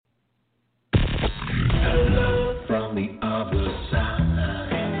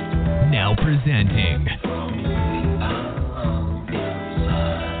Now presenting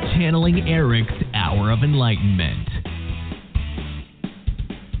Channeling Eric's Hour of Enlightenment.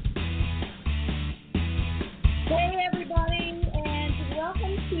 Hey everybody, and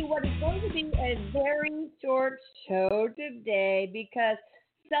welcome to what is going to be a very short show today because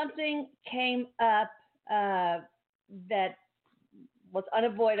something came up that was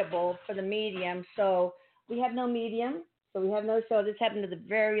unavoidable for the medium. So we have no medium, so we have no show. This happened at the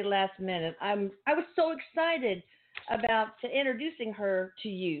very last minute. I was so excited about introducing her to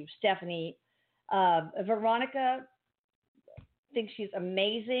you, Stephanie. Veronica thinks she's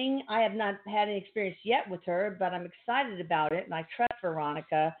amazing. I have not had any experience yet with her, but I'm excited about it, and I trust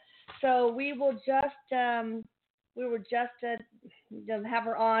Veronica. So we will just have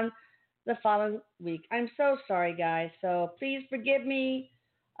her on the following week. I'm so sorry, guys. So please forgive me,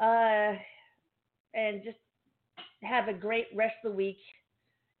 and just have a great rest of the week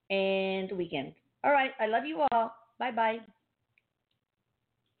and weekend. All right. I love you all. Bye-bye.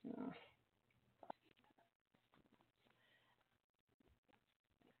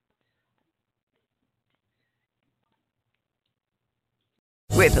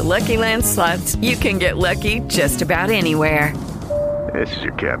 With the Lucky Land Slots, you can get lucky just about anywhere. This is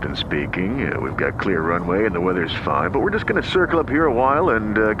your captain speaking. We've got clear runway and the weather's fine, but we're just going to circle up here a while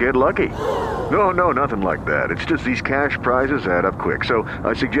and get lucky. No, nothing like that. It's just these cash prizes add up quick. So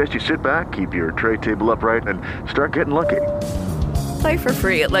I suggest you sit back, keep your tray table upright, and start getting lucky. Play for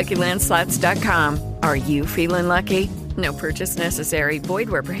free at LuckyLandSlots.com. Are you feeling lucky? No purchase necessary. Void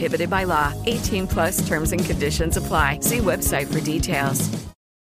where prohibited by law. 18+ terms and conditions apply. See website for details.